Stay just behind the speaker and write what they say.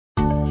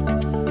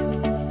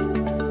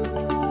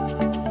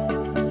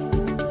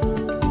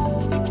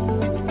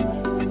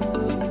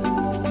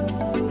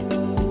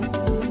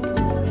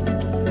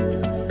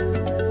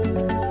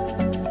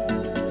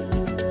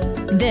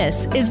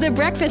This is The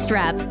Breakfast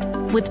Wrap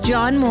with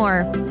John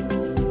Moore.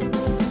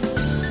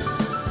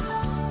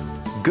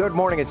 Good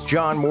morning, it's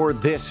John Moore.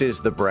 This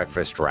is The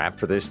Breakfast Wrap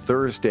for this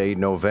Thursday,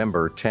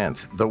 November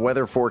 10th. The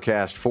weather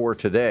forecast for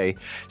today.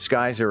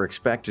 Skies are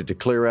expected to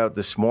clear out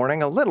this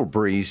morning. A little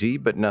breezy,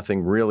 but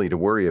nothing really to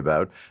worry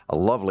about. A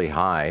lovely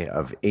high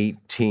of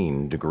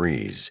 18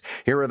 degrees.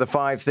 Here are the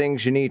 5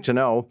 things you need to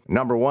know.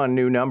 Number 1,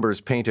 new numbers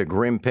paint a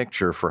grim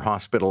picture for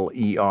hospital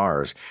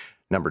ERs.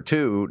 Number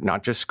 2,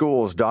 not just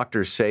schools.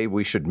 Doctors say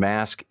we should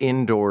mask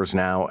indoors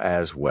now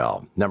as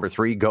well. Number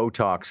 3, Go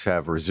Talks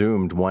have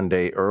resumed one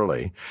day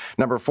early.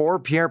 Number 4,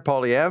 Pierre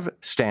Poilievre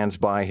stands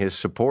by his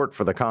support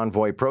for the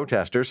convoy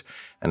protesters.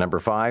 And number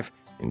 5,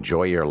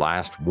 enjoy your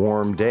last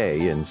warm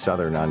day in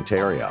southern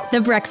Ontario.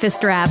 The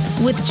Breakfast Wrap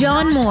with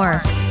John Moore.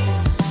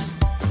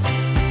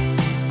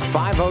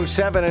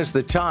 5:07 is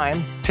the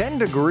time. 10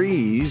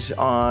 degrees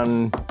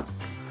on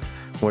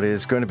what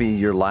is going to be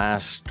your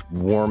last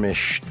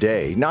warmish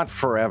day. Not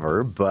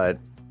forever, but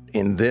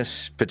in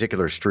this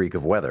particular streak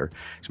of weather.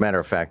 As a matter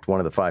of fact, one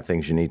of the 5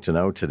 things you need to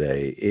know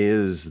today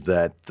is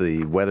that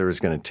the weather is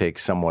going to take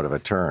somewhat of a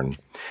turn.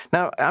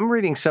 Now, I'm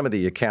reading some of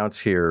the accounts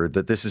here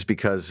that this is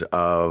because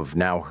of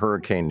now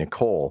Hurricane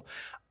Nicole,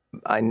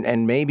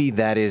 and maybe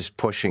that is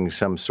pushing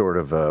some sort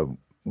of a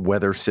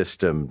weather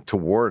system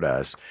toward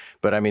us.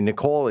 But I mean,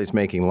 Nicole is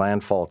making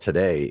landfall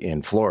today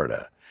in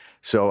Florida.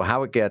 So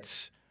how it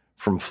gets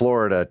from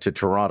Florida to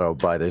Toronto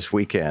by this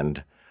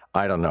weekend,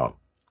 I don't know.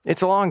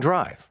 It's a long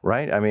drive,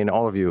 right? I mean,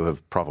 all of you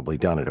have probably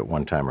done it at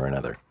one time or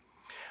another.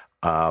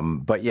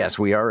 But yes,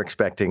 we are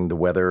expecting the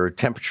weather.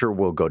 Temperature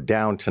will go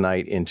down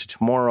tonight into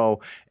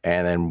tomorrow,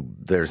 and then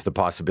there's the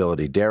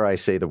possibility, dare I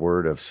say the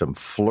word, of some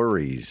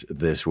flurries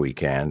this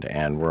weekend,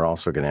 and we're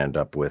also going to end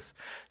up with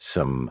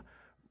some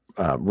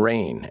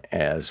rain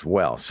as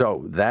well.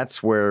 So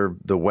that's where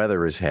the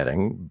weather is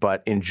heading,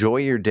 but enjoy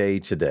your day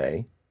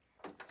today.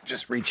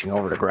 Just reaching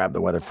over to grab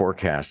the weather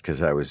forecast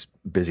because I was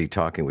busy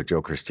talking with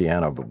Joe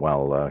Cristiano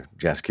while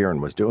Jess Kieran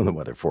was doing the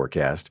weather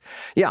forecast.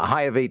 Yeah, a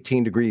high of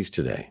 18 degrees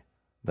today.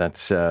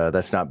 That's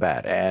not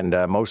bad, and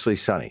mostly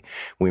sunny.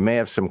 We may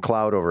have some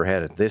cloud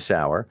overhead at this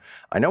hour.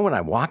 I know when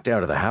I walked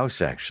out of the house,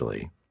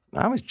 actually,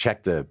 I always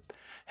check the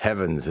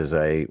heavens as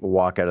I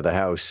walk out of the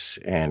house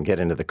and get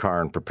into the car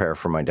and prepare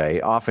for my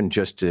day, often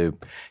just to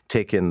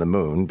take in the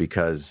moon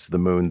because the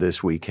moon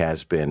this week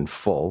has been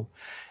full.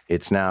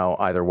 It's now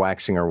either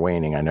waxing or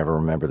waning. I never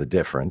remember the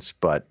difference,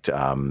 but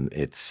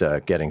it's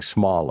getting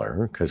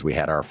smaller because we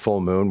had our full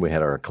moon. We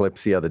had our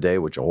eclipse the other day,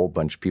 which a whole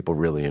bunch of people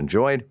really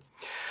enjoyed.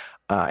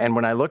 And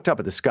when I looked up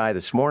at the sky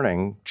this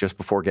morning, just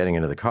before getting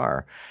into the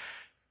car,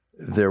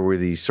 there were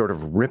these sort of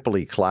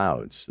ripply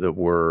clouds that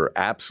were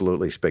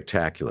absolutely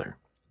spectacular.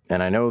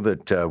 And I know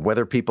that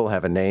weather people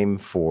have a name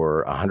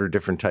for 100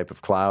 different type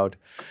of cloud.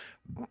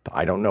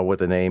 I don't know what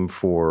the name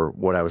for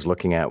what I was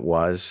looking at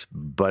was,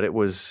 but it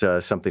was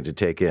something to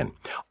take in.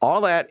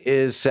 All that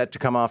is set to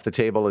come off the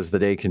table as the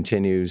day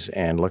continues,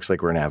 and looks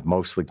like we're going to have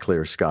mostly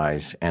clear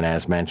skies. And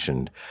as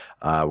mentioned,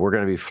 we're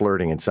going to be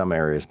flirting in some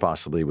areas,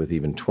 possibly with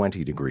even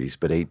 20 degrees,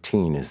 but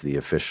 18 is the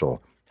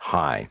official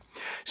high.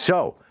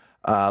 So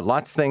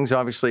lots of things,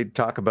 obviously, to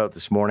talk about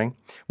this morning.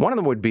 One of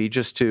them would be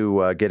just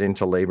to get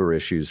into labor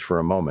issues for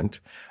a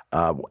moment.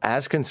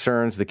 As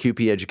concerns the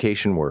QP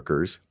education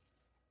workers,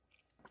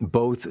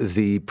 both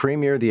the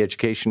Premier, the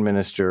Education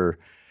Minister,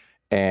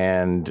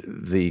 and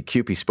the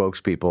QP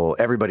spokespeople,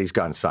 everybody's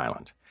gone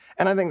silent.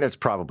 And I think that's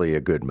probably a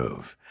good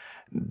move.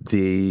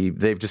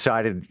 They've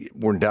decided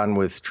we're done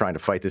with trying to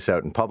fight this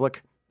out in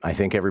public. I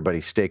think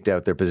everybody's staked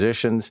out their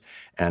positions,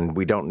 and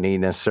we don't need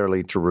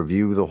necessarily to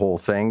review the whole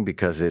thing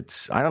because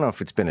I don't know if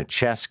it's been a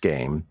chess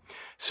game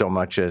so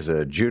much as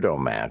a judo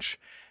match.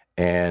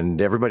 And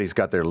everybody's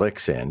got their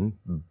licks in,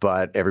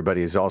 but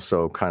everybody's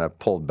also kind of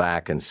pulled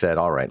back and said,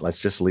 all right, let's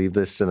just leave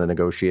this to the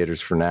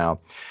negotiators for now.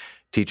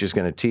 Teacher's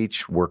going to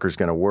teach, worker's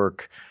going to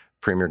work,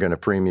 premier going to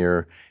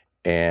premier,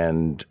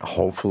 and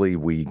hopefully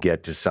we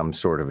get to some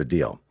sort of a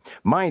deal.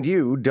 Mind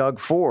you, Doug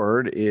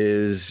Ford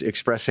is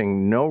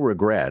expressing no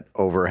regret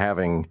over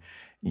having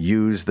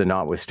used the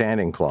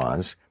notwithstanding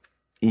clause,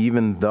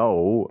 even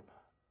though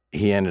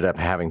he ended up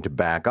having to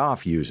back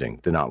off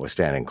using the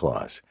notwithstanding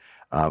clause.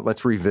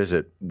 Let's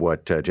revisit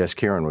what Jess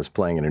Kieran was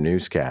playing in a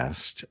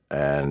newscast.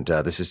 And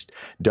this is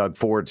Doug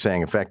Ford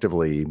saying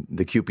effectively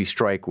the QP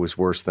strike was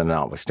worse than the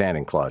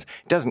notwithstanding clause.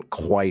 It doesn't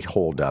quite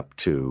hold up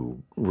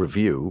to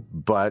review,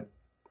 but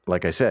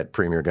like I said,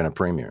 premier going to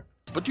premier.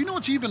 But do you know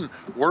what's even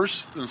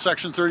worse than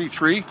Section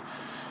 33?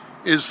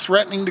 Is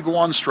threatening to go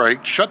on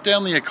strike, shut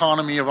down the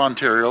economy of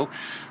Ontario,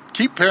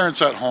 keep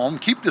parents at home,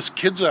 keep the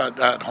kids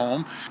at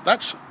home.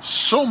 That's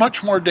so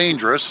much more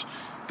dangerous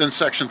than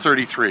Section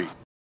 33.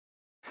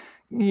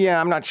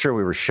 Yeah, I'm not sure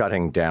we were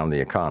shutting down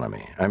the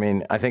economy. I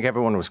mean, I think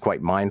everyone was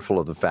quite mindful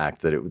of the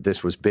fact that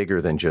this was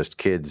bigger than just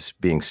kids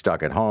being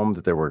stuck at home,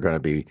 that there were going to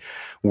be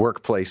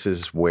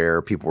workplaces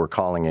where people were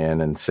calling in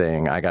and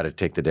saying, I got to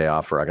take the day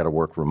off or I got to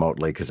work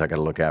remotely because I got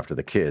to look after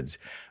the kids.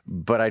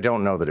 But I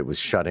don't know that it was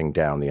shutting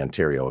down the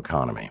Ontario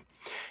economy.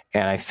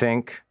 And I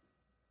think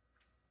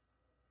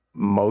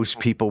most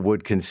people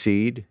would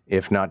concede,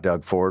 if not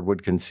Doug Ford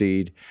would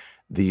concede,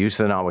 the use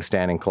of the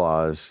notwithstanding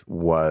clause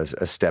was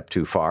a step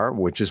too far,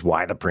 which is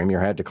why the Premier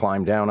had to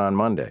climb down on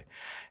Monday.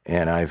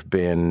 And I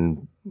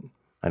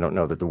don't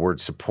know that the word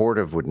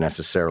supportive would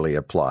necessarily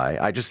apply.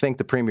 I just think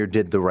the Premier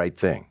did the right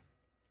thing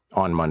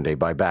on Monday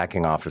by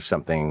backing off of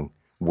something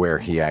where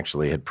he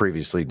actually had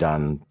previously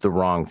done the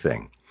wrong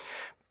thing.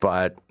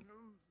 But,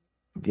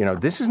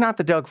 this is not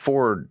the Doug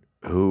Ford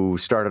who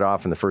started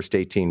off in the first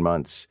 18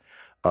 months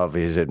of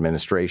his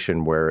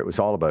administration where it was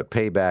all about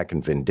payback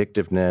and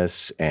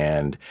vindictiveness.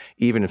 And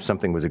even if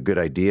something was a good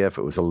idea, if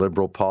it was a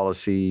liberal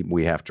policy,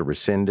 we have to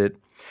rescind it.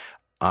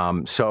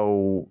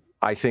 So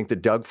I think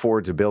that Doug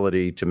Ford's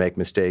ability to make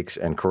mistakes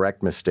and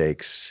correct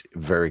mistakes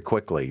very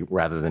quickly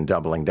rather than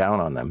doubling down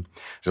on them.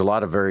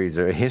 There's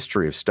a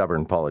history of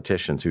stubborn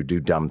politicians who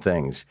do dumb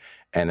things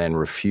and then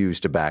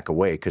refuse to back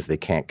away because they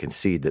can't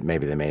concede that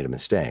maybe they made a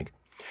mistake.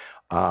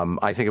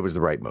 I think it was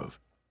the right move.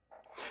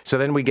 So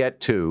then we get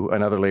to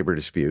another labor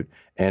dispute,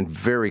 and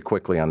very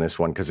quickly on this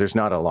one, because there's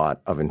not a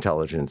lot of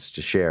intelligence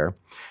to share,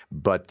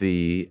 but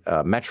the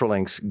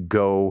Metrolinx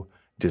Go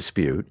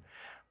dispute.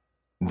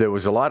 There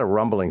was a lot of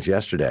rumblings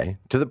yesterday,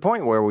 to the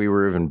point where we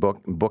were even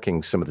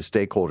booking some of the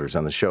stakeholders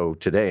on the show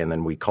today, and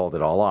then we called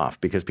it all off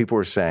because people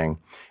were saying,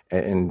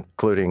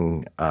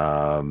 including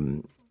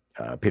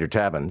Peter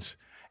Tabuns,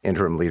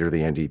 interim leader of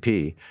the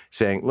NDP,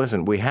 saying,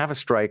 listen, we have a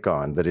strike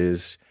on that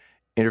is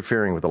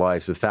interfering with the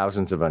lives of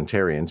thousands of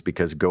Ontarians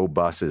because Go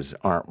buses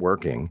aren't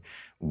working.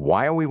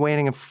 Why are we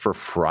waiting for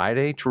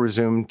Friday to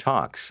resume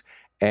talks?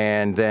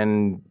 And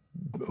then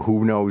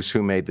who knows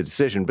who made the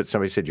decision, but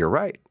somebody said, you're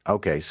right.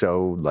 Okay,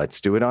 so let's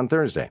do it on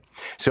Thursday.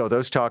 So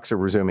those talks are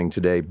resuming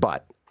today,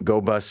 but Go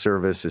bus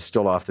service is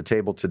still off the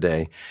table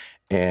today.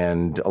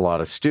 And a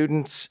lot of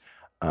students,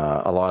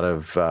 a lot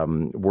of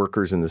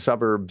workers in the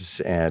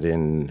suburbs and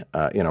in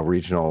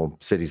regional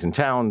cities and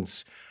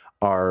towns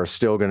are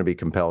still going to be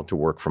compelled to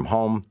work from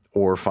home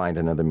or find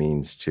another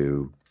means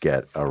to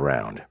get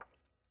around.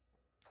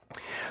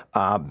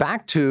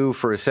 Back to,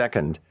 for a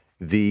second,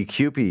 the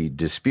CUPE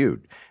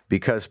dispute,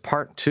 because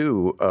part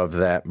 2 of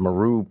that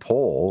Maru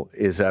poll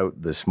is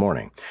out this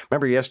morning.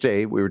 Remember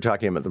yesterday we were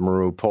talking about the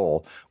Maru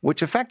poll,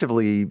 which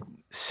effectively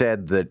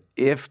said that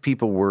if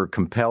people were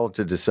compelled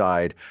to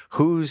decide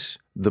who's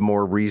the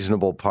more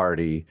reasonable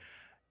party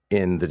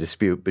in the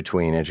dispute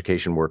between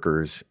education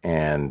workers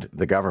and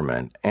the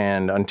government,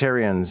 and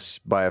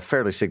Ontarians, by a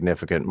fairly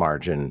significant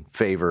margin,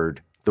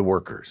 favored the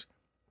workers.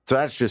 So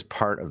that's just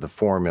part of the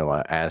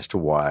formula as to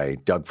why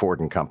Doug Ford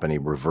and company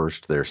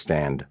reversed their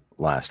stand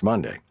last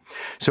Monday.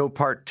 So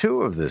part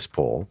 2 of this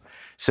poll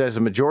says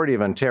a majority of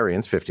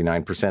Ontarians,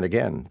 59%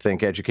 again,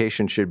 think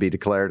education should be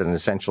declared an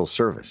essential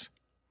service.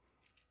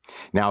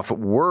 Now, if it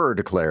were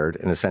declared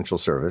an essential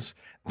service,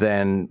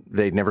 then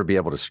they'd never be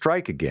able to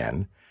strike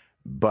again,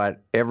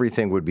 but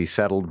everything would be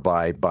settled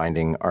by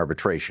binding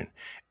arbitration.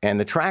 And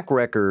the track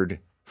record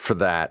for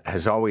that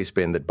has always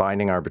been that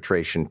binding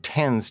arbitration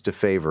tends to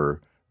favor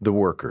the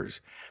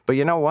workers. But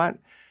you know what?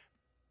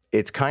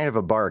 It's kind of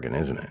a bargain,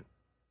 isn't it?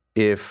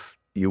 If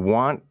you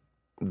want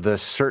the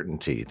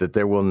certainty that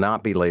there will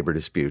not be labor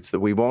disputes, that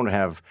we won't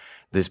have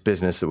this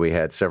business that we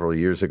had several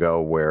years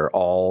ago where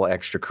all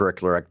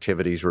extracurricular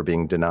activities were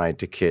being denied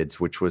to kids,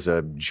 which was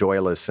a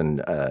joyless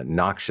and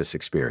noxious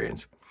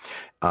experience.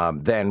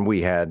 Then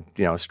we had,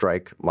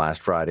 strike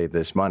last Friday,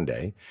 this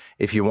Monday.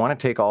 If you want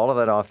to take all of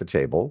that off the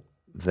table,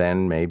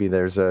 then maybe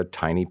there's a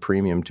tiny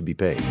premium to be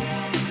paid.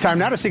 Time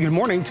now to say good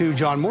morning to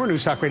John Moore,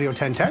 News Talk Radio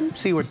 1010.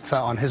 See what's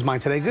on his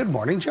mind today. Good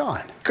morning,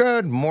 John.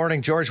 Good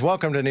morning, George.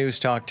 Welcome to News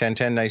Talk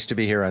 1010. Nice to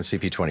be here on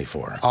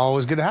CP24.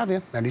 Always good to have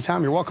you.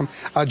 Anytime, you're welcome.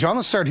 John,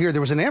 let's start here. There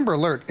was an Amber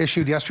Alert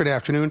issued yesterday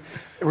afternoon.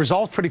 It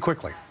resolved pretty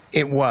quickly.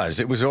 It was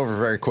over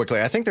very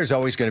quickly. I think there's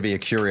always going to be a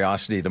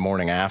curiosity the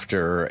morning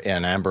after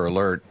an Amber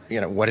Alert.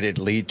 What did it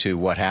lead to?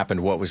 What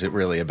happened? What was it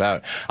really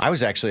about? I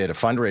was actually at a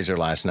fundraiser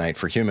last night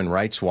for Human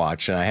Rights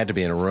Watch, and I had to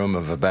be in a room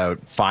of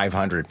about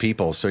 500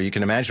 people. So you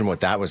can imagine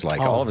what that was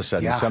like. All of a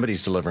sudden,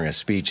 somebody's delivering a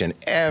speech, and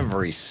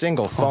every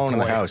single phone in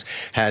the house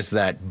has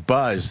that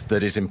buzz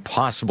that is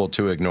impossible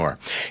to ignore.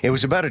 It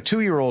was about a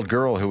 2-year-old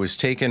girl who was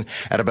taken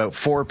at about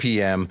 4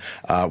 p.m.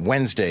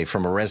 Wednesday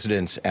from a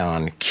residence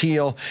on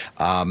Keele.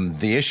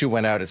 The issue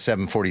went out at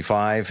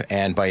 7:45,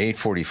 and by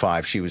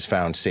 8:45, she was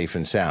found safe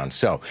and sound.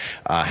 So,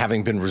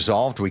 having been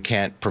resolved, we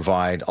can't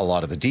provide a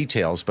lot of the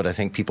details, but I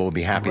think people will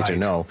be happy to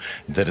know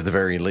that at the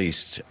very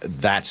least,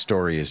 that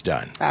story is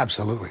done.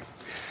 Absolutely.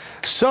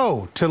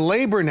 So, to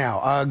labor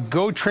now.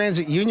 Go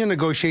Transit Union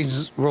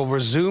negotiations will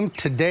resume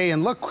today.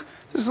 And look,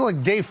 this is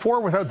like day 4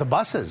 without the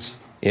buses.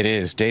 It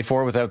is. Day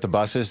 4 without the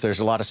buses. There's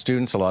a lot of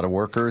students, a lot of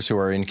workers who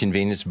are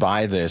inconvenienced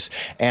by this.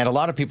 And a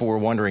lot of people were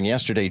wondering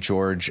yesterday,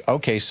 George,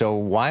 okay, so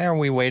why are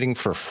we waiting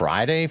for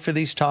Friday for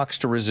these talks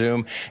to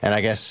resume? And I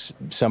guess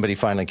somebody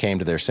finally came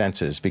to their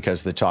senses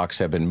because the talks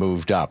have been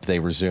moved up. They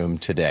resume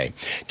today.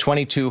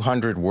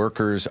 2,200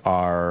 workers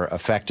are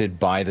affected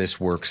by this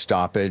work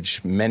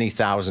stoppage. Many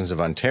thousands of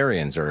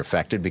Ontarians are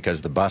affected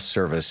because the bus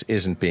service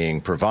isn't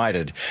being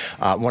provided.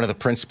 One of the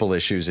principal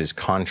issues is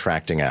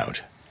contracting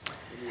out.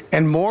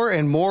 And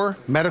more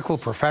medical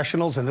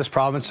professionals in this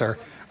province are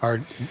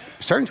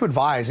starting to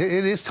advise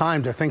it is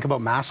time to think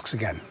about masks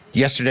again.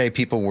 Yesterday,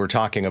 people were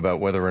talking about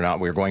whether or not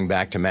we're going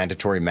back to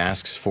mandatory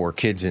masks for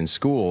kids in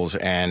schools,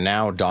 and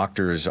now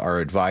doctors are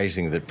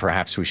advising that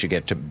perhaps we should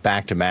get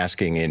back to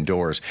masking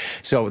indoors.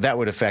 So that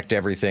would affect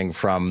everything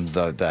from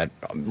that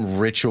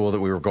ritual that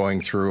we were going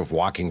through of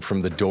walking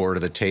from the door to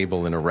the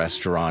table in a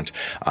restaurant,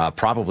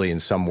 probably in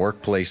some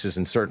workplaces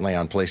and certainly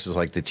on places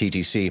like the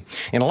TTC.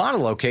 In a lot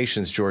of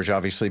locations, George,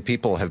 obviously,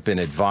 people have been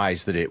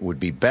advised that it would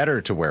be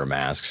better to wear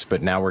masks,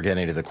 but now we're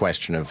getting to the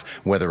question of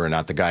whether or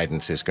not the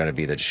guidance is going to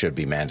be that it should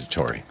be mandatory.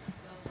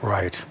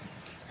 Right.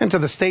 Into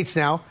the States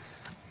now.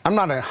 I'm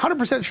not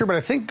 100% sure, but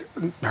I think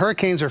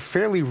hurricanes are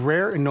fairly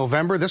rare in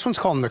November. This one's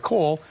called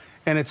Nicole,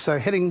 and it's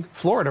hitting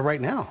Florida right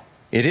now.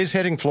 It is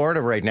hitting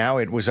Florida right now.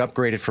 It was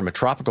upgraded from a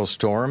tropical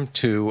storm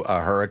to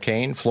a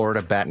hurricane,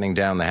 Florida battening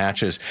down the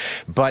hatches.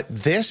 But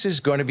this is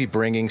going to be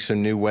bringing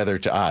some new weather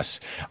to us.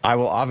 I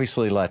will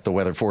obviously let the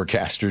weather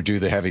forecaster do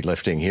the heavy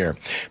lifting here.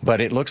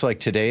 But it looks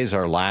like today is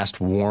our last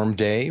warm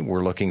day.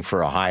 We're looking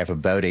for a high of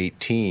about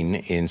 18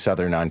 in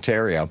southern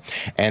Ontario.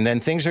 And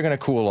then things are going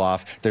to cool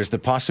off. There's the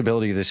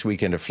possibility this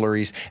weekend of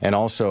flurries, and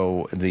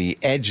also the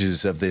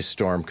edges of this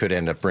storm could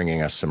end up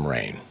bringing us some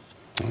rain.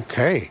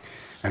 Okay.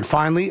 And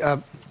finally,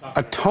 a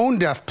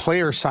tone-deaf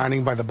player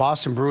signing by the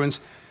Boston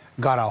Bruins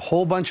got a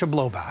whole bunch of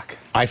blowback.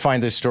 I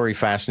find this story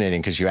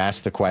fascinating because you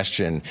asked the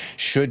question,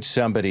 should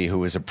somebody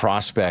who is a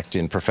prospect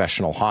in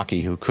professional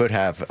hockey who could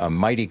have a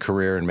mighty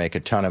career and make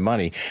a ton of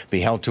money be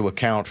held to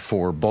account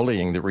for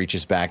bullying that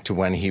reaches back to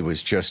when he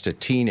was just a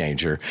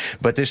teenager?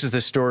 But this is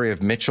the story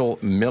of Mitchell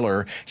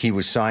Miller. He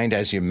was signed,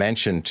 as you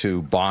mentioned,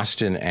 to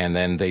Boston, and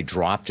then they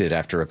dropped it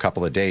after a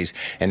couple of days.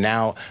 And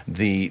now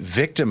the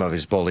victim of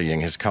his bullying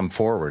has come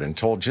forward and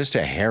told just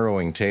a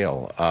harrowing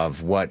tale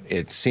of what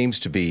it seems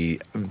to be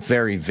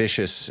very vicious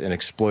and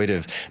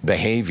exploitive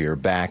behavior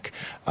back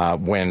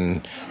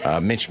when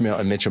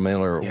Mitchell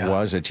Miller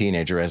was a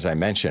teenager, as I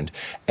mentioned.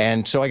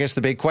 And so I guess the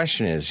big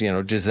question is,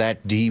 does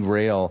that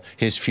derail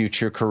his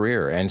future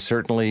career? And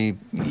certainly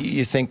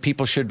you think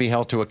people should be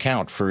held to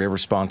account for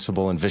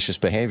irresponsible and vicious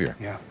behavior.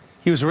 Yeah.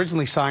 He was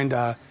originally signed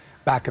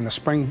back in the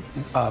spring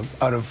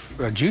out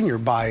of junior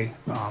by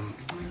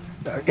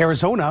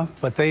Arizona,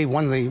 but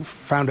when they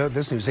found out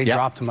this news, they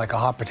dropped him like a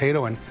hot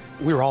potato, and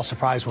we were all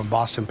surprised when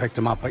Boston picked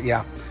him up. But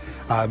yeah.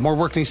 More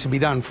work needs to be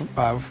done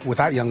with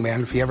that young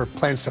man if he ever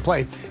plans to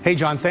play. Hey,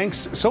 John,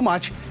 thanks so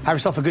much. Have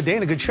yourself a good day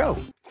and a good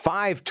show.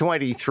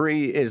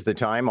 5:23 is the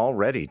time,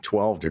 already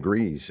 12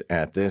 degrees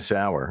at this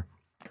hour.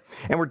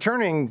 And we're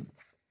turning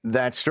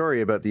that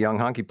story about the young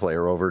hockey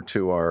player over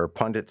to our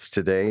pundits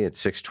today at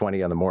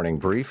 6:20 on the Morning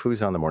Brief.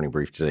 Who's on the Morning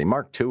Brief today?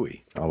 Mark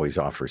Toohey always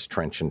offers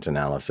trenchant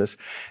analysis.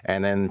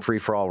 And then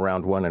free-for-all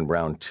round 1 and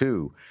round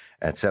 2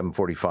 at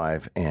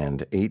 7:45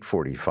 and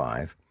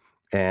 8:45.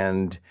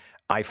 And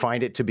I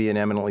find it to be an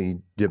eminently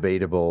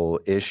debatable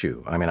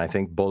issue. I mean, I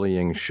think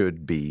bullying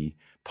should be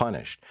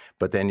punished.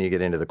 But then you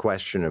get into the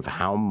question of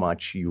how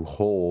much you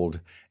hold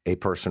a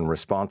person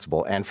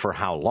responsible and for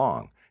how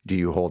long do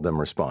you hold them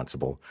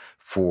responsible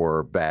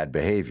for bad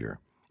behavior.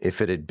 If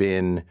it had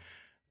been,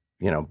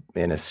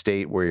 in a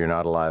state where you're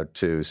not allowed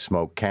to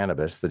smoke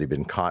cannabis, that he'd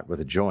been caught with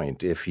a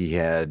joint, if he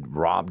had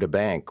robbed a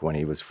bank when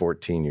he was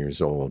 14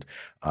 years old,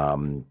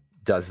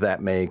 does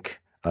that make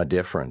a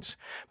difference?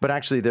 But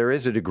actually, there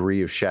is a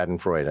degree of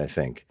schadenfreude, I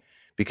think,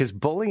 because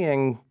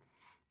bullying's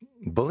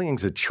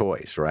a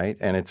choice, right?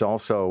 And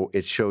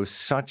it shows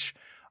such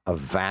a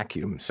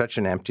vacuum, such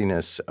an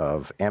emptiness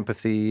of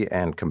empathy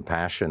and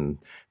compassion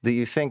that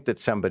you think that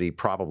somebody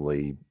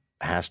probably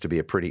has to be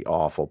a pretty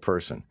awful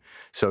person.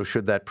 So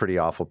should that pretty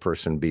awful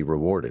person be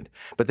rewarded?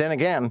 But then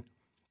again,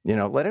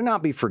 let it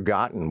not be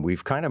forgotten,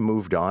 we've kind of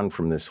moved on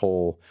from this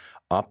whole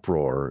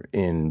uproar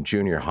in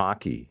junior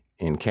hockey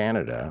in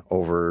Canada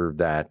over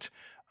that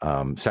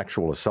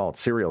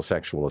serial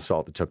sexual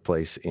assault that took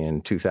place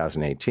in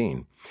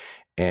 2018.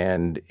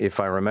 And if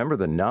I remember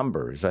the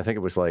numbers, I think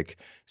it was like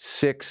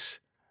 6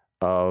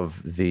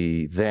 of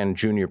the then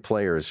junior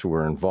players who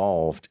were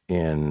involved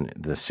in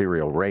the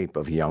serial rape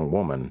of a young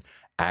woman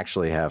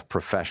actually have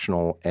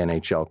professional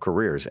NHL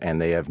careers,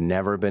 and they have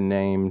never been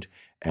named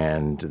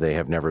and they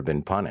have never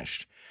been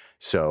punished.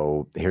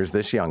 So here's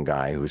this young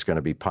guy who's going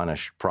to be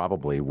punished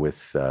probably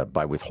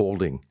by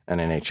withholding an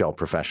NHL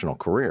professional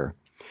career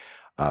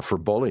for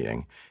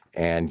bullying.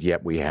 And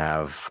yet we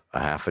have a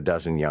half a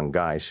dozen young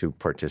guys who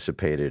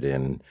participated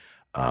in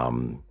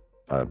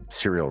a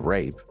serial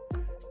rape,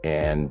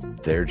 and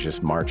they're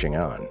just marching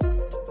on.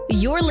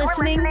 You're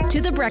listening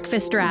to The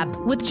Breakfast Wrap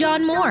with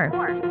John Moore.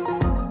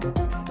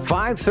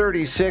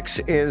 5:36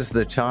 is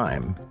the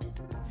time.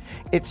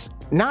 It's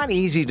not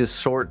easy to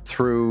sort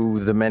through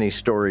the many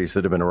stories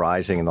that have been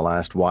arising in the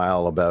last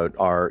while about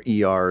our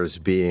ERs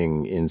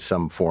being in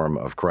some form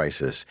of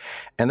crisis.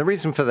 And the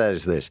reason for that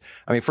is this.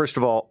 I mean, first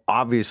of all,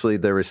 obviously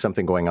there is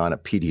something going on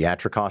at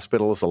pediatric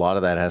hospitals. A lot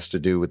of that has to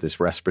do with this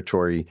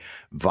respiratory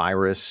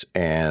virus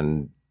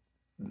and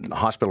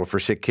hospital for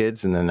sick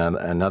kids and then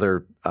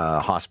another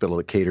hospital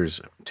that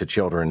caters to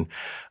children,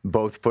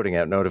 both putting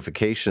out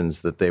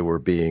notifications that they were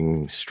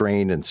being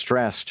strained and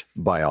stressed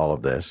by all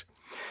of this.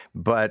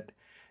 But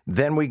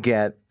then we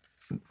get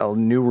a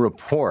new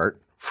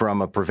report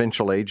from a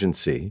provincial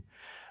agency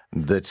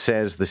that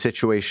says the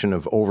situation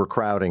of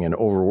overcrowding and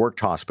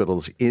overworked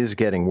hospitals is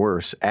getting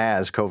worse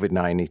as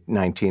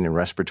COVID-19 and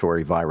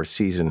respiratory virus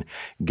season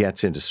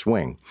gets into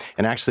swing.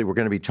 And actually, we're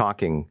going to be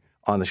talking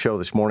on the show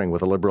this morning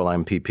with a Liberal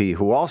MPP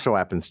who also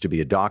happens to be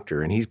a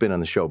doctor, and he's been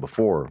on the show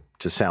before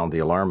to sound the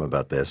alarm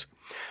about this.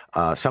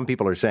 Some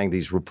people are saying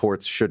these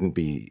reports shouldn't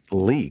be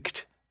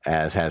leaked,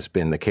 as has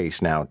been the case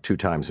now 2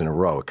 times in a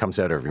row. It comes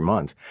out every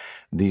month.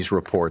 These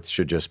reports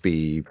should just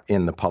be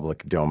in the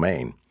public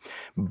domain.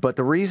 But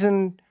the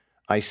reason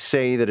I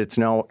say that it's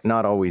not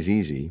always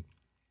easy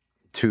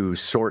to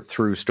sort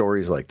through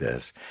stories like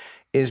this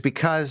is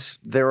because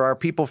there are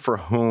people for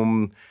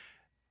whom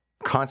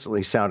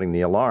constantly sounding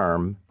the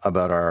alarm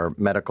about our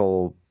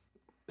medical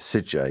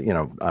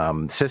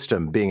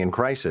system being in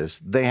crisis,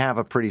 they have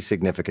a pretty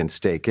significant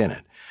stake in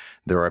it.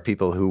 There are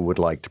people who would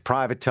like to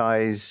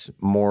privatize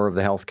more of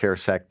the healthcare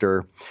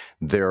sector.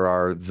 There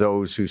are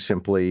those who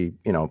simply,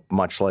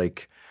 much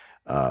like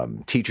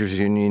teachers'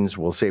 unions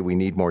will say we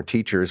need more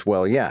teachers.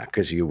 Well, yeah,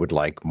 because you would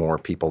like more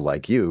people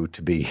like you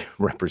to be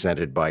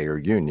represented by your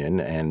union,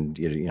 and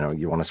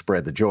you want to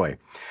spread the joy.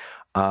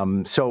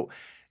 So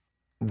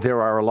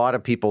there are a lot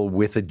of people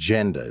with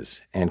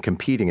agendas and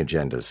competing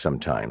agendas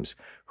sometimes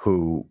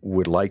who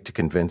would like to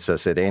convince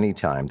us at any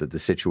time that the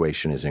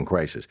situation is in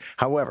crisis.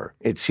 However,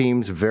 it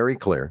seems very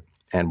clear,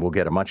 and we'll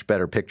get a much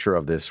better picture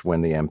of this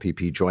when the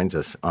MPP joins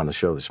us on the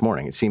show this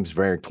morning. It seems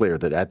very clear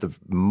that at the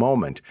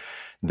moment,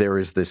 there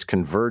is this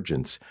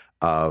convergence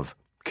of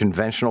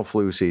conventional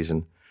flu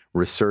season,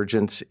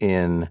 resurgence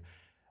in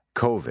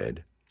COVID,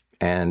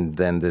 and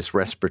then this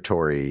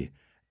respiratory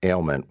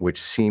ailment,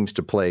 which seems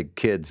to plague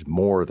kids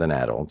more than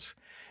adults.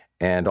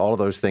 And all of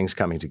those things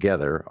coming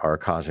together are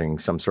causing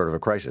some sort of a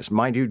crisis.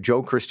 Mind you,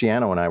 Joe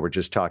Cristiano and I were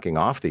just talking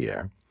off the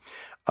air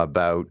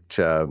about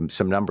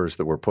some numbers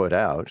that were put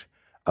out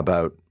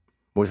about,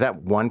 was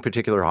that one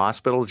particular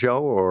hospital,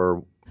 Joe,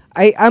 or?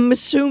 I'm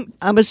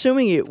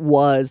assuming it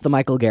was the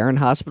Michael Garron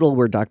Hospital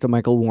where Dr.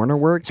 Michael Warner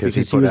works because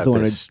he was the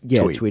one who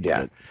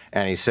tweeted it.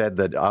 And he said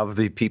that of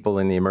the people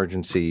in the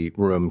emergency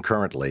room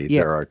currently,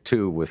 there are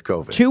 2 with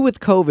COVID. 2 with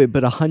COVID,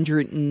 but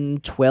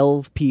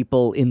 112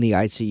 people in the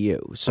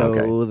ICU.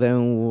 So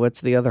then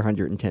what's the other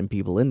 110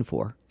 people in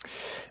for?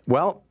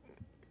 Well,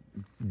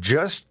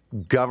 just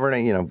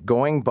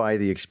going by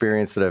the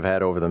experience that I've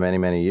had over the many,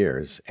 many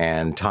years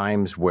and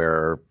times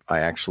where I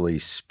actually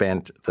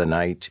spent the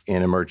night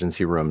in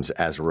emergency rooms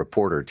as a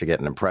reporter to get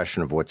an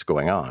impression of what's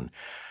going on,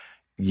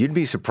 you'd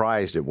be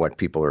surprised at what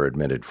people are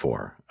admitted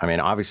for. I mean,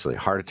 obviously,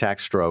 heart attack,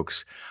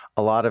 strokes,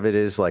 a lot of it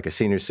is like a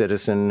senior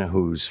citizen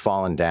who's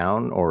fallen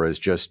down or has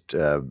just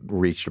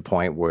reached a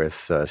point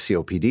with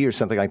COPD or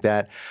something like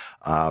that.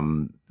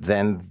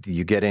 Then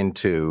you get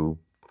into,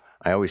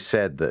 I always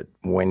said that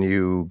when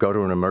you go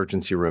to an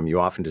emergency room, you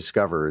often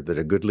discover that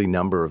a goodly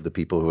number of the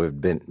people who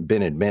have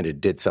been admitted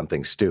did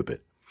something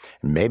stupid.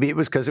 Maybe it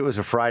was because it was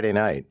a Friday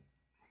night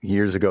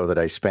years ago that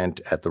I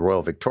spent at the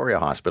Royal Victoria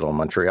Hospital in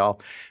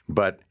Montreal,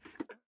 but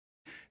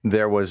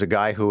there was a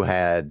guy who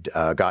had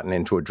gotten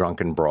into a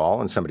drunken brawl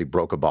and somebody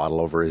broke a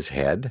bottle over his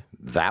head.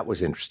 That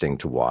was interesting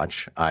to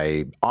watch.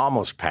 I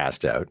almost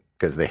passed out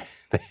because they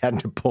had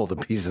to pull the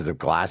pieces of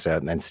glass out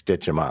and then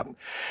stitch them up.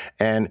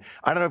 And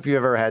I don't know if you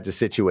ever had a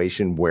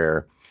situation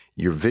where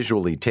you're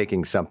visually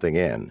taking something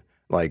in,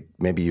 like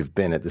maybe you've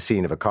been at the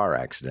scene of a car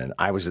accident.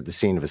 I was at the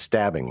scene of a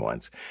stabbing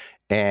once.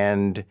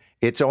 And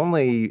it's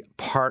only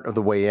part of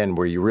the way in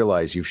where you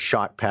realize you've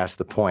shot past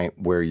the point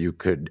where you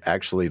could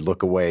actually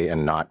look away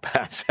and not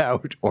pass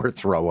out or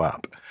throw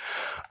up.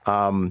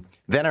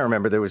 Then I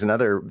remember there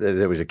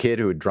was a kid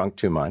who had drunk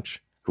too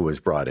much who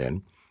was brought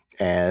in.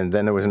 And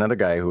then there was another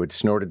guy who had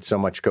snorted so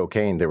much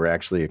cocaine, they were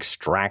actually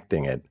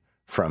extracting it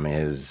from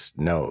his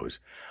nose.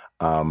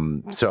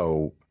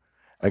 So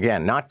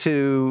again, not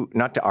to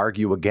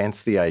argue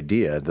against the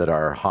idea that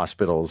our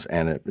hospitals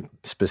and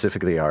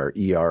specifically our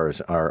ERs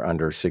are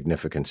under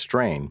significant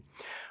strain,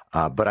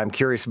 but I'm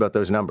curious about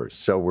those numbers.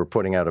 So we're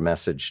putting out a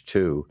message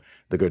to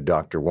the good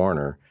Dr.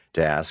 Warner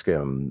to ask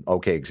him,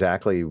 okay,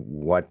 exactly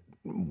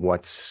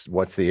what's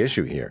the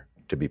issue here,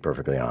 to be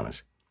perfectly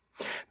honest.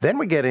 Then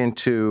we get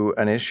into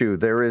an issue.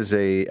 There is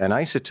an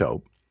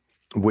isotope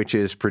which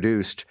is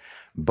produced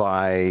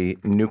by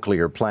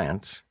nuclear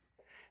plants.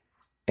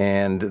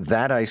 And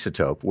that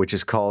isotope, which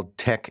is called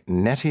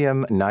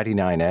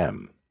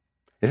technetium-99m.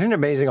 Isn't it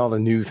amazing all the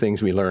new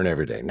things we learn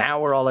every day?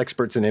 Now we're all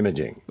experts in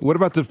imaging. What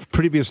about the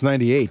previous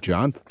 98,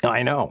 John?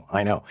 I know.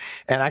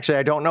 And actually,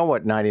 I don't know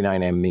what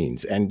 99m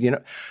means. And,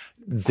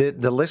 the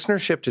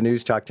listenership to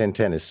News Talk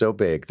 1010 is so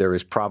big, there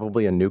is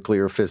probably a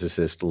nuclear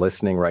physicist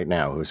listening right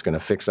now who's going to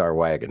fix our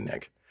wagon,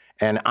 Nick.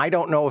 And I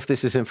don't know if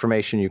this is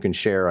information you can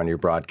share on your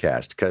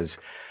broadcast, because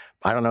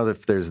I don't know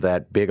if there's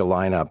that big a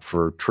lineup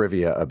for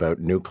trivia about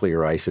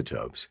nuclear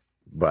isotopes,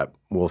 but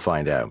we'll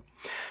find out.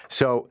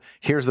 So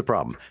here's the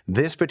problem.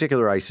 This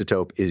particular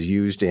isotope is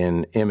used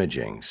in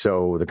imaging.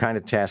 So the kind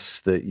of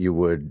tests that you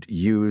would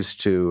use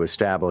to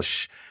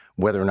establish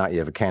whether or not you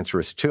have a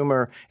cancerous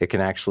tumor, it can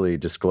actually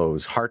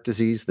disclose heart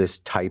disease, this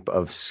type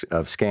of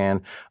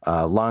scan,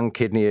 lung,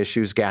 kidney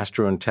issues,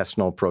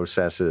 gastrointestinal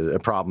processes,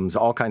 problems,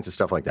 all kinds of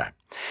stuff like that.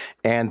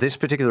 And this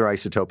particular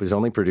isotope is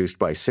only produced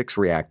by 6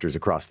 reactors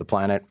across the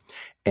planet.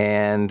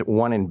 And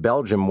one in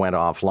Belgium went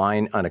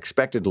offline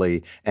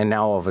unexpectedly, and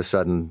now all of a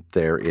sudden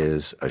there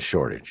is a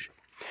shortage.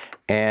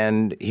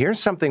 And here's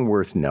something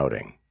worth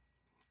noting.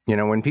 You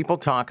know, when people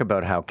talk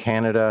about how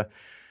Canada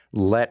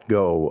let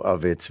go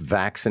of its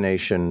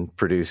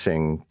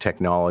vaccination-producing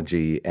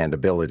technology and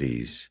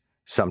abilities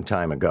some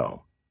time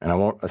ago, and I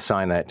won't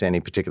assign that to any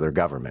particular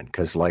government,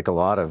 because like a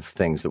lot of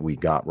things that we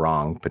got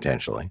wrong,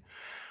 potentially,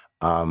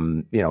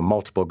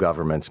 multiple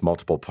governments,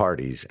 multiple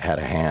parties had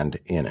a hand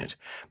in it.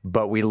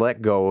 But we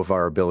let go of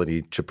our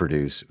ability to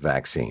produce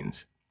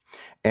vaccines.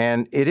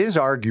 And it is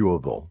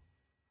arguable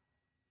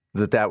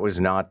that that was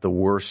not the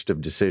worst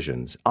of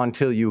decisions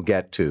until you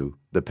get to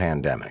the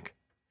pandemic.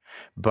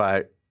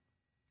 But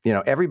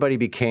everybody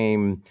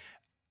became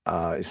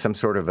some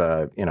sort of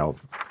a,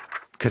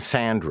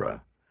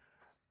 Cassandra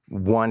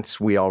once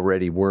we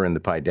already were in the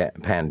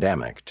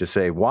pandemic to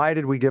say, why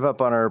did we give up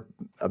on our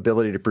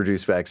ability to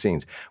produce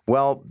vaccines?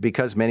 Well,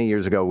 because many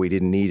years ago we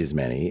didn't need as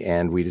many,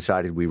 and we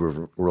decided we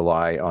would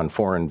rely on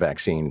foreign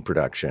vaccine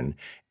production.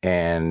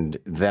 And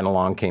then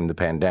along came the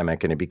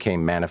pandemic, and it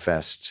became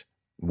manifest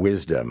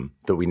wisdom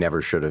that we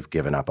never should have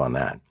given up on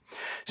that.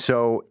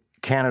 So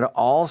Canada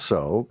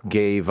also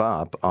gave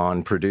up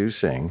on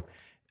producing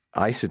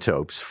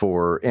isotopes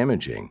for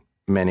imaging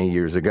many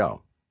years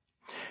ago.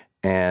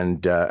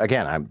 And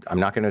again, I'm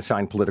not going to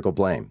assign political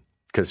blame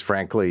because,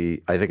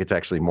 frankly, I think it's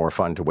actually more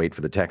fun to wait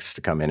for the texts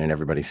to come in and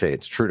everybody say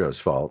it's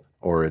Trudeau's fault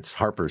or it's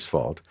Harper's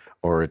fault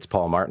or it's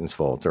Paul Martin's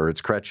fault or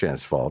it's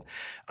Chrétien's fault.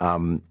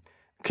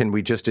 Can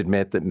we just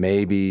admit that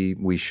maybe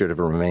we should have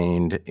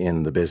remained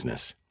in the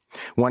business?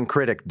 One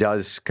critic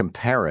does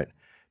compare it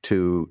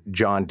to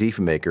John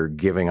Diefenbaker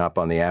giving up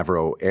on the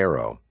Avro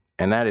Arrow.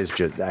 And that is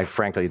just,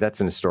 frankly, that's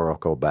an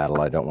historical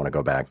battle I don't want to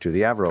go back to.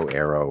 The Avro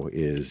Arrow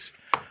is,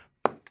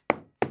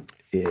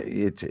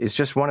 it's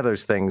just one of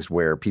those things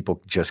where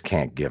people just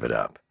can't give it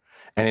up.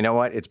 And you know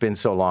what? It's been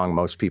so long,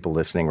 most people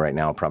listening right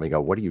now probably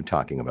go, what are you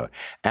talking about?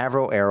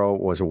 Avro Arrow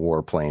was a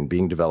warplane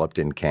being developed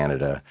in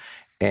Canada,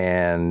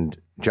 and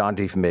John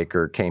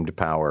Diefenbaker came to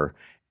power,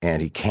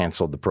 and he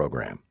canceled the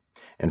program.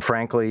 And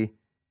frankly,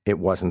 it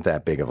wasn't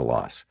that big of a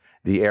loss.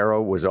 The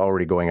Arrow was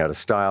already going out of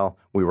style.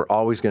 We were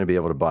always going to be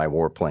able to buy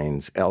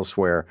warplanes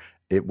elsewhere.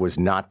 It was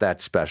not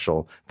that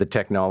special. The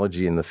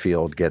technology in the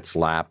field gets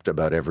lapped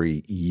about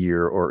every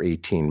year or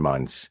 18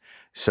 months.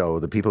 So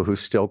the people who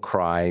still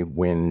cry,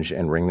 whinge,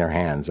 and wring their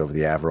hands over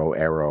the Avro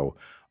Arrow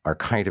are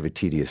kind of a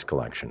tedious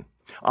collection.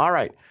 All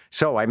right.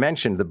 So I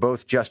mentioned that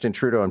both Justin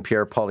Trudeau and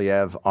Pierre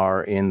Poilievre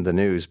are in the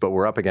news, but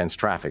we're up against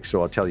traffic.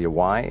 So I'll tell you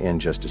why in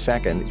just a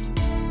second.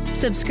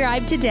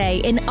 Subscribe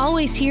today and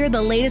always hear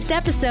the latest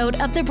episode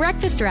of The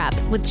Breakfast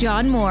Wrap with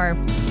John Moore.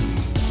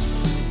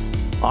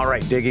 All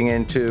right, digging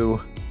into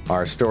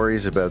our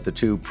stories about the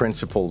 2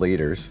 principal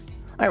leaders.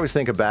 I always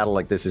think a battle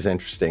like this is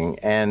interesting,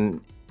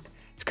 and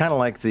it's kind of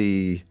like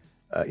the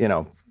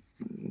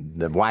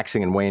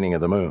waxing and waning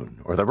of the moon,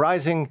 or the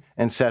rising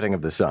and setting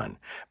of the sun.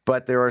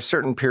 But there are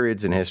certain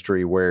periods in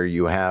history where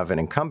you have an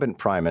incumbent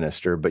prime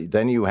minister, but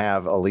then you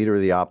have a leader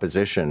of the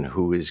opposition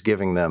who is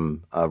giving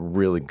them a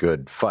really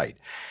good fight.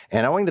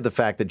 And owing to the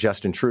fact that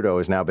Justin Trudeau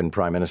has now been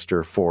prime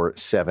minister for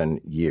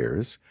 7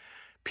 years,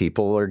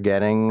 people are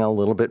getting a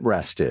little bit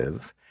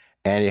restive.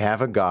 And you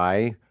have a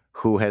guy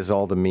who has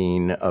all the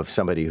mien of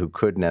somebody who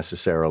could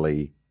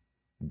necessarily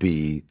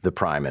be the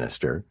prime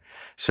minister.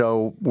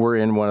 So we're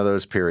in one of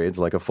those periods,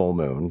 like a full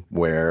moon,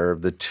 where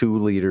the 2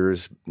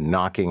 leaders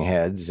knocking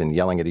heads and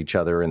yelling at each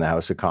other in the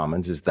House of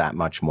Commons is that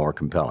much more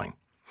compelling.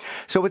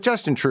 So with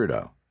Justin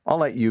Trudeau, I'll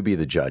let you be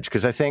the judge,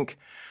 because I think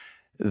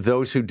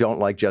those who don't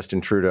like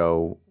Justin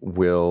Trudeau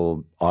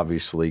will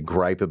obviously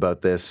gripe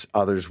about this.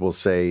 Others will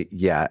say,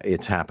 yeah,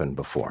 it's happened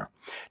before.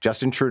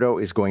 Justin Trudeau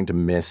is going to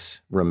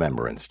miss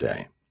Remembrance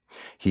Day.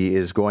 He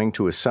is going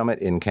to a summit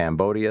in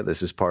Cambodia.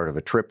 This is part of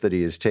a trip that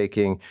he is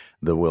taking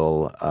that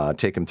will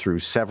take him through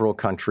several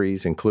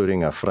countries,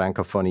 including a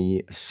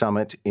Francophonie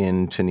summit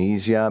in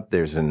Tunisia.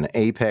 There's an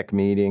APEC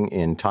meeting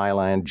in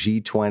Thailand,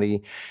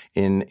 G20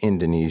 in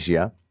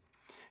Indonesia.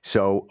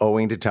 So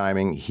owing to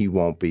timing, he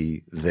won't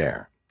be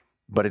there.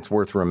 But it's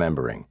worth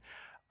remembering.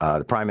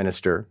 The Prime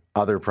Minister,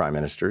 other Prime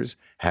Ministers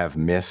have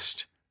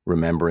missed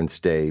Remembrance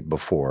Day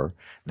before.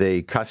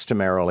 They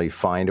customarily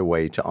find a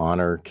way to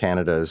honor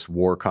Canada's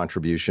war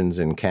contributions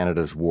and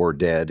Canada's war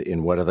dead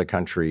in whatever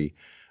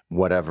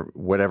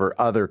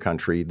other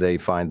country they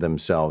find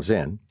themselves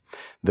in.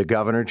 The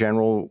Governor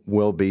General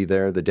will be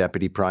there. The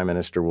Deputy Prime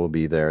Minister will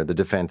be there. The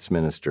Defense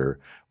Minister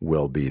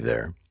will be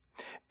there.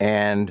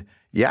 And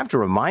you have to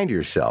remind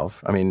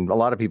yourself, I mean, a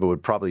lot of people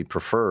would probably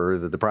prefer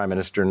that the Prime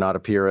Minister not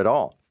appear at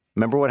all.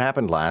 Remember what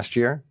happened last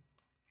year?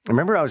 I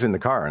remember I was in the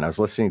car and I was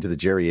listening to the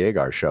Jerry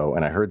Agar show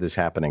and I heard this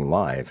happening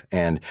live.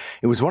 And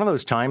it was one of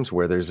those times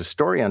where there's a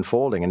story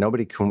unfolding and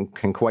nobody can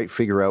quite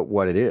figure out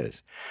what it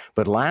is.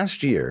 But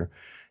last year,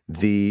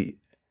 the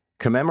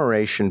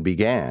commemoration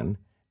began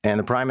and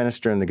the Prime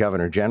Minister and the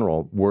Governor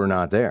General were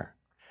not there.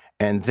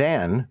 And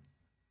then,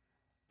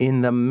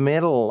 in the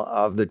middle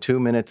of the 2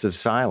 minutes of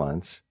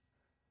silence,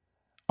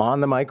 on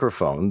the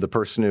microphone, the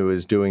person who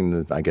is doing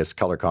the, I guess,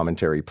 color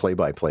commentary,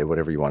 play-by-play,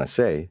 whatever you want to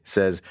say,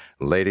 says,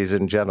 "Ladies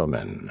and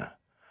gentlemen,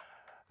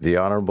 the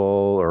Honorable,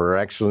 or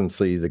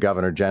Excellency, the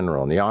Governor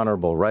General, and the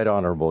Honorable, Right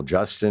Honorable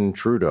Justin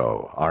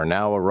Trudeau are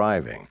now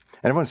arriving."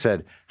 And everyone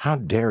said, "How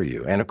dare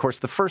you?" And of course,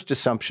 the first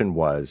assumption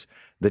was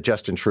that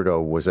Justin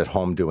Trudeau was at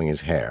home doing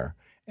his hair,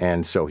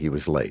 and so he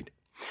was late.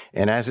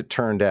 And as it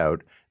turned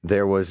out,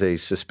 there was a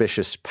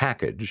suspicious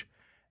package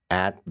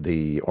at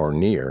the, or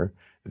near,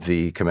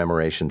 the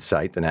commemoration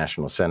site, the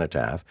National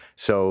Cenotaph.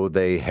 So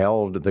they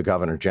held the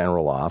Governor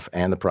General off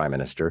and the Prime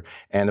Minister.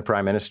 And the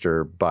Prime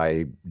Minister,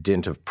 by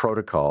dint of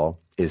protocol,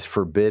 is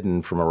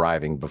forbidden from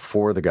arriving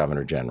before the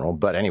Governor General.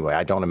 But anyway,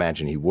 I don't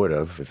imagine he would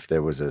have if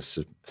there was a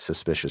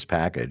suspicious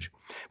package.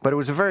 But it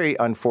was a very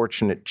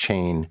unfortunate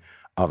chain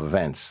of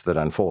events that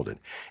unfolded.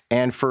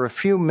 And for a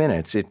few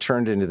minutes, it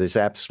turned into this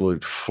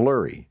absolute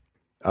flurry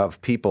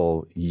of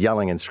people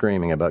yelling and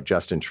screaming about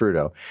Justin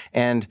Trudeau.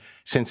 And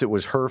since it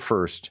was her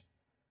first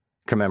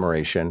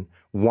commemoration,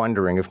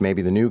 wondering if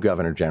maybe the new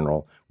Governor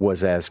General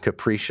was as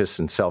capricious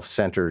and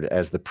self-centered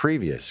as the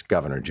previous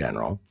Governor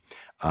General,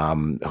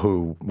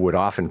 who would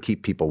often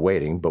keep people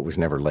waiting but was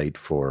never late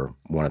for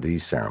one of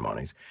these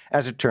ceremonies.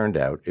 As it turned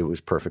out, it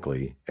was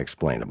perfectly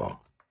explainable.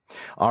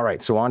 All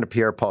right, so on to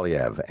Pierre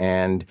Poilievre.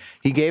 And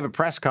he gave a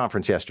press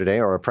conference yesterday,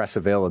 or a press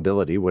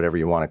availability, whatever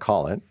you want to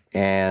call it,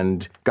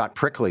 and got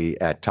prickly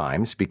at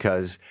times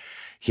because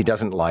he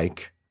doesn't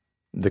like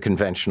the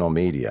conventional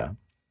media.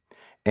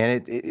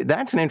 And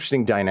that's an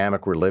interesting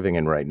dynamic we're living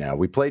in right now.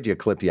 We played you a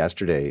clip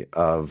yesterday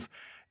of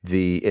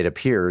the, it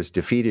appears,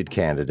 defeated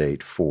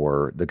candidate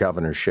for the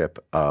governorship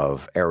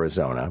of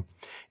Arizona.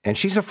 And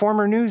she's a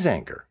former news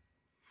anchor.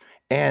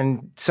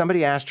 And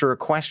somebody asked her a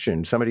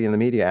question. Somebody in the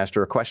media asked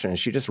her a question, and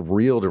she just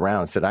reeled around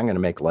and said, "I'm going to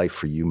make life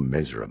for you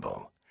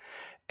miserable."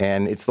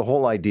 And it's the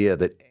whole idea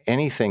that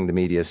anything the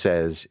media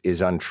says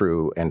is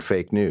untrue and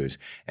fake news.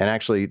 And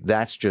actually,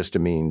 that's just a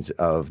means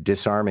of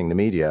disarming the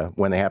media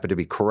when they happen to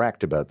be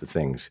correct about the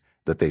things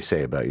that they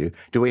say about you.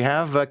 Do we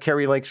have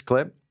Kerry Lake's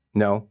clip?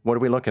 No. What are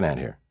we looking at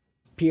here?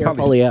 Pierre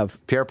Poilievre.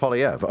 Pierre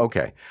Poilievre.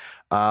 Okay.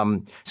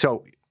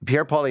 So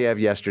Pierre Poilievre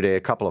yesterday,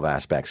 a couple of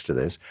aspects to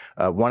this.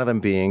 One of them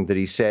being that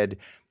he said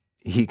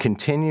he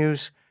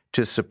continues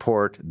to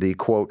support the,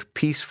 quote,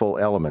 peaceful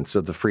elements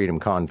of the Freedom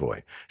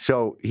Convoy.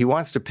 So he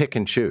wants to pick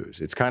and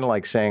choose. It's kind of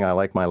like saying, "I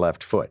like my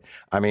left foot."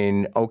 I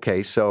mean,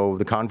 okay, so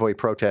the convoy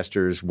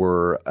protesters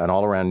were an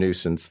all-around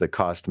nuisance that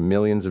cost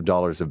millions of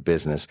dollars of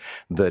business,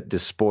 that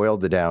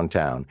despoiled the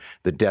downtown,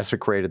 that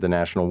desecrated the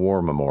National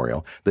War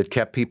Memorial, that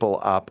kept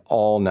people up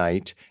all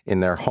night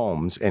in their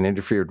homes and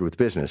interfered with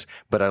business.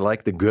 But I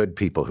like the good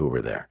people who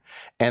were there.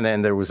 And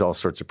then there was all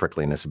sorts of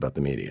prickliness about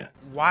the media.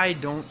 Why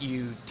don't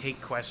you take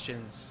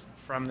questions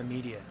from the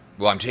media?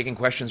 Well, I'm taking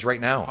questions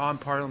right now. On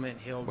Parliament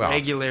Hill,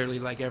 regularly,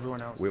 like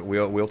everyone else.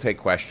 We'll take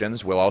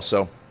questions. We'll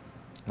also,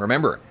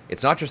 remember,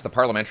 it's not just the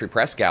Parliamentary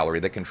Press Gallery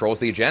that controls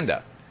the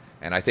agenda.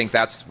 And I think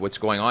that's what's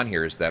going on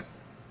here, is that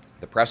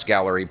the press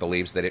gallery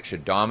believes that it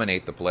should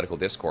dominate the political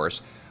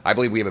discourse. I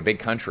believe we have a big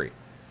country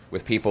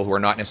with people who are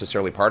not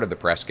necessarily part of the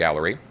press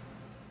gallery.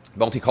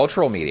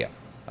 Multicultural media.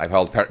 I've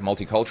held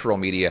multicultural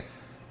media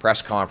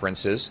press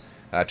conferences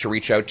to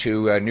reach out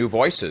to new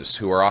voices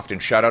who are often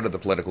shut out of the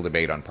political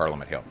debate on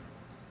Parliament Hill.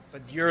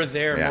 But you're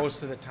there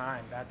most of the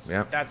time.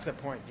 That's the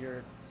point.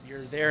 You're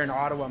there in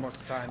Ottawa most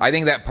of the time. I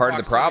think that part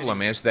of the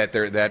problem is that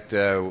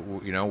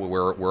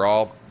we're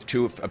all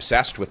too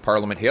obsessed with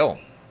Parliament Hill.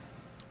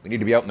 We need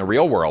to be out in the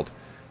real world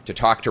to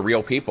talk to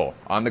real people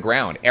on the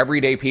ground,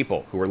 everyday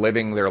people who are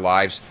living their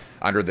lives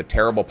under the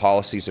terrible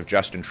policies of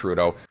Justin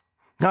Trudeau.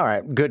 All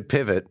right, good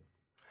pivot,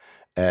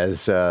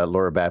 as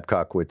Laura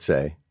Babcock would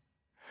say.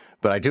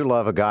 But I do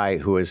love a guy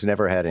who has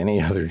never had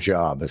any other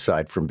job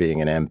aside from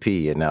being an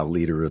MP and now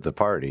leader of the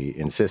party,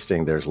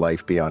 insisting there's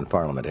life beyond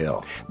Parliament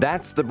Hill.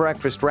 That's The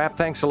Breakfast Wrap.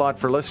 Thanks a lot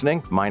for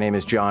listening. My name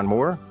is John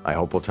Moore. I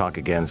hope we'll talk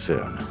again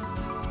soon.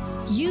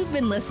 You've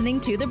been listening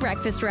to The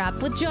Breakfast Wrap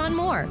with John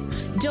Moore.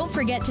 Don't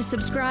forget to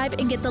subscribe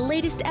and get the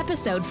latest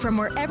episode from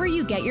wherever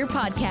you get your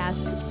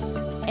podcasts.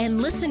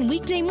 And listen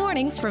weekday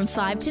mornings from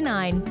 5 to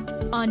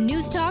 9 on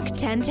News Talk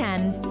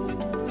 1010.